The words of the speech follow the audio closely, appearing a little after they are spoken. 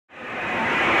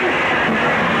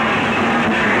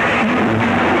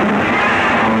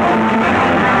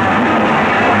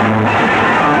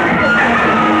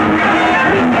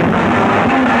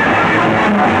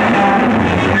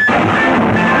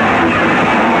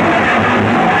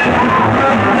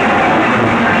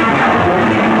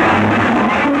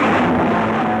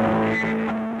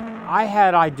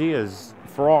ideas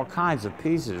for all kinds of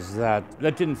pieces that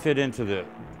didn't fit into the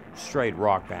straight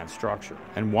rock band structure.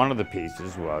 And one of the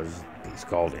pieces was a piece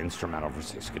called Instrumental for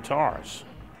 6 Guitars.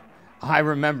 I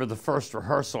remember the first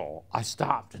rehearsal, I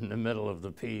stopped in the middle of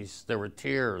the piece. There were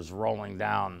tears rolling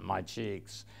down my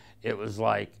cheeks. It was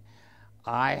like,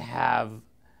 I have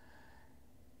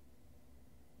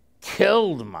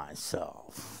killed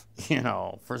myself, you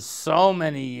know, for so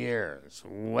many years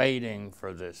waiting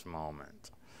for this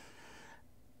moment.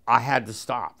 I had to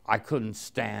stop. I couldn't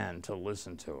stand to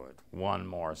listen to it one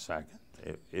more second.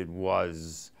 It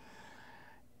was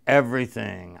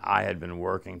everything I had been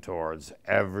working towards,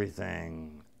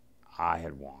 everything I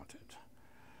had wanted.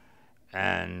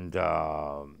 And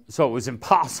so it was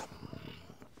impossible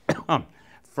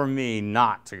for me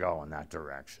not to go in that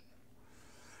direction.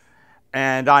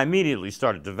 And I immediately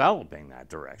started developing that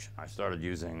direction. I started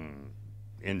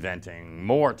inventing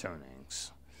more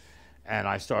tunings. And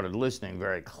I started listening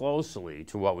very closely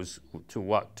to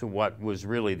what was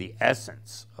really the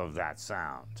essence of that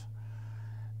sound.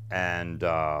 And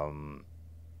I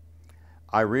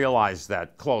realized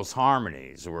that close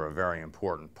harmonies were a very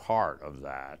important part of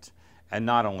that. And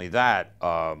not only that,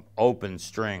 open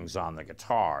strings on the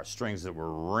guitar, strings that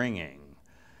were ringing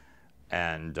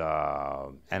and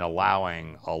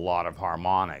allowing a lot of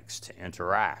harmonics to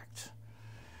interact.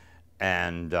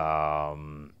 And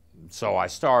so I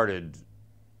started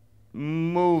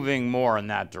moving more in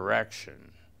that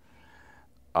direction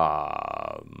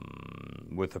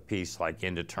with a piece like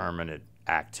Indeterminate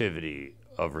Activity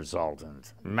of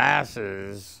Resultant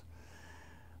Masses,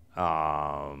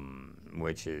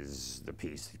 which is the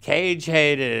piece that Cage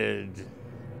hated.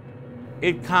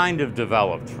 It kind of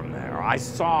developed from there. I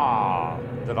saw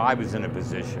that I was in a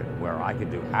position where I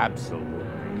could do absolutely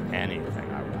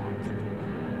anything I wanted.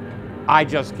 I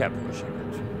just kept pushing it.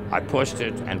 I pushed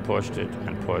it and pushed it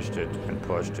and pushed it and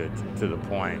pushed it to the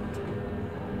point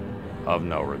of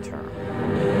no return.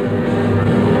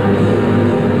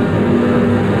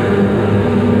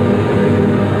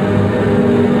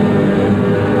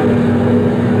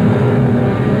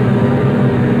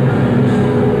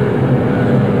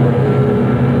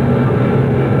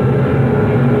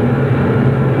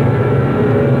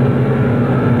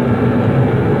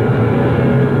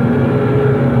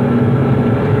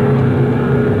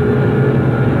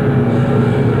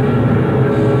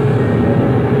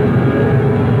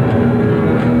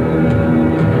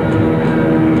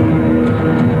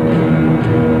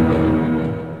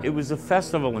 A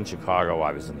festival in Chicago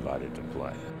I was invited to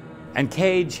play. And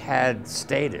Cage had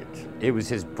stated it was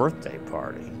his birthday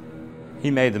party. He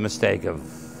made the mistake of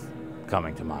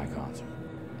coming to my concert.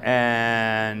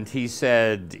 And he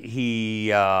said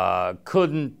he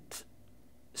couldn't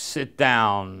sit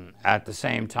down at the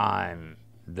same time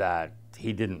that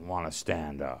he didn't want to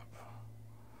stand up.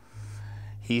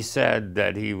 He said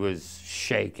that he was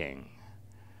shaking.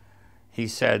 He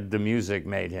said the music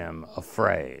made him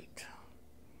afraid.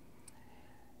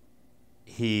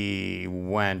 He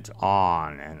went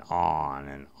on and on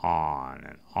and on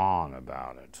and on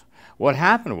about it. What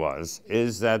happened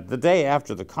is that the day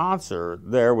after the concert,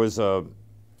 there was a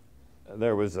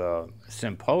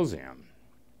symposium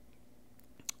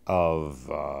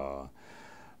of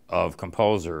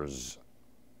composers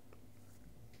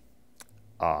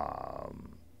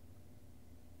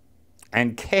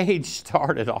and Cage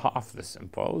started off the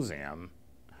symposium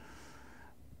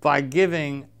by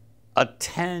giving a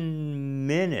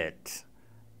 10-minute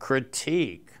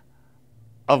critique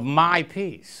of my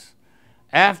piece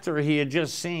after he had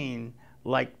just seen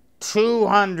like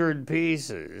 200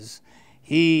 pieces.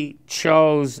 He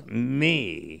chose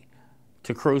me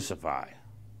to crucify.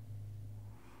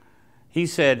 He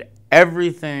said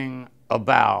everything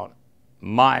about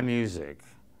my music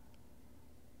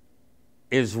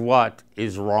is what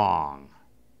is wrong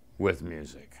with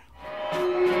music.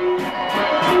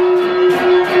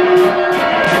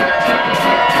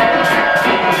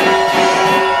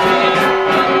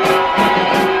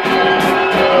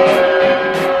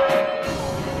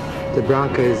 The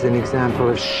Branca is an example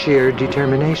of sheer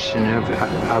determination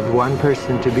of one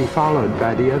person to be followed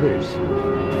by the others.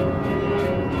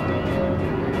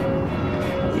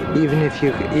 Even if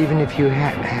you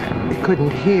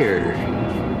couldn't hear,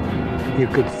 you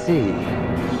could see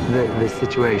the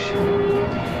situation.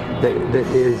 That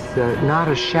is not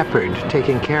a shepherd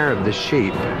taking care of the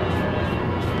sheep,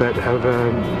 but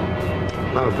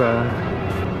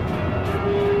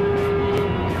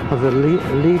of a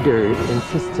leader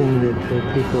insisting that the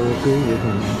people agree with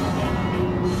him,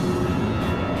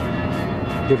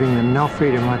 giving them no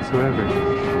freedom whatsoever.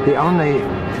 The only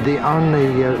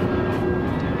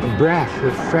breath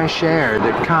of fresh air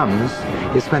that comes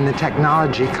is when the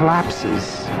technology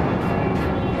collapses.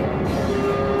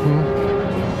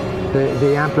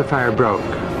 The amplifier broke.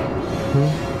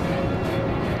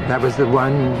 That was the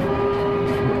one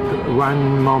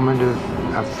moment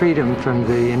of freedom from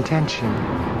the intention.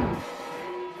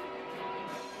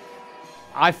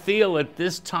 I feel at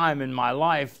this time in my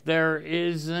life there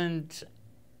isn't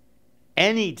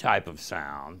any type of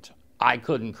sound I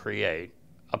couldn't create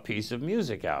a piece of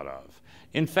music out of.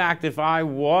 In fact, if I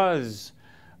was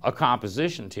a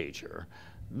composition teacher,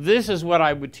 this is what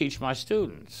I would teach my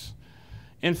students.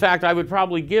 In fact, I would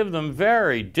probably give them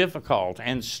very difficult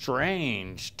and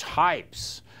strange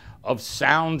types of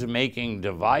sound-making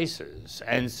devices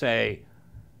and say,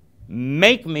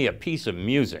 make me a piece of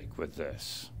music with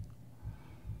this.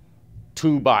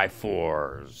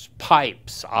 2x4s,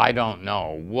 pipes, I don't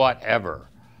know, whatever.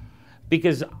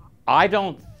 Because I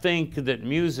don't think that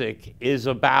music is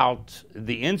about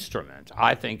the instrument.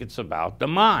 I think it's about the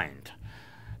mind.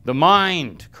 The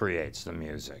mind creates the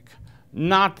music,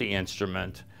 not the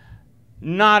instrument,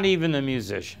 not even the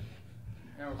musician.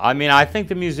 I mean, I think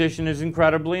the musician is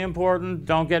incredibly important,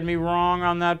 don't get me wrong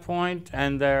on that point,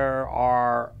 and there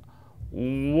are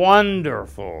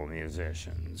wonderful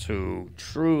musicians who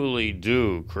truly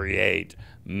do create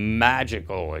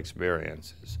magical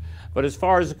experiences. But as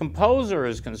far as the composer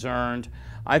is concerned,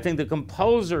 I think the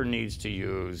composer needs to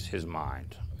use his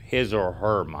mind, his or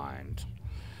her mind.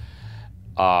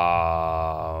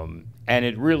 And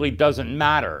it really doesn't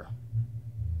matter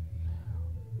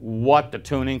what the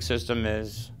tuning system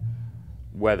is,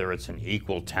 whether it's an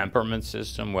equal temperament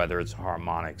system, whether it's a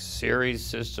harmonic series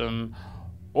system,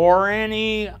 or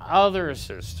any other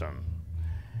system.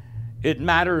 It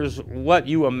matters what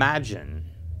you imagine,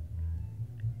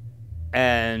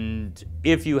 and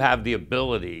if you have the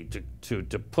ability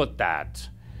to put that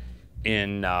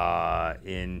into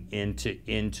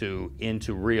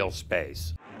real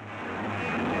space.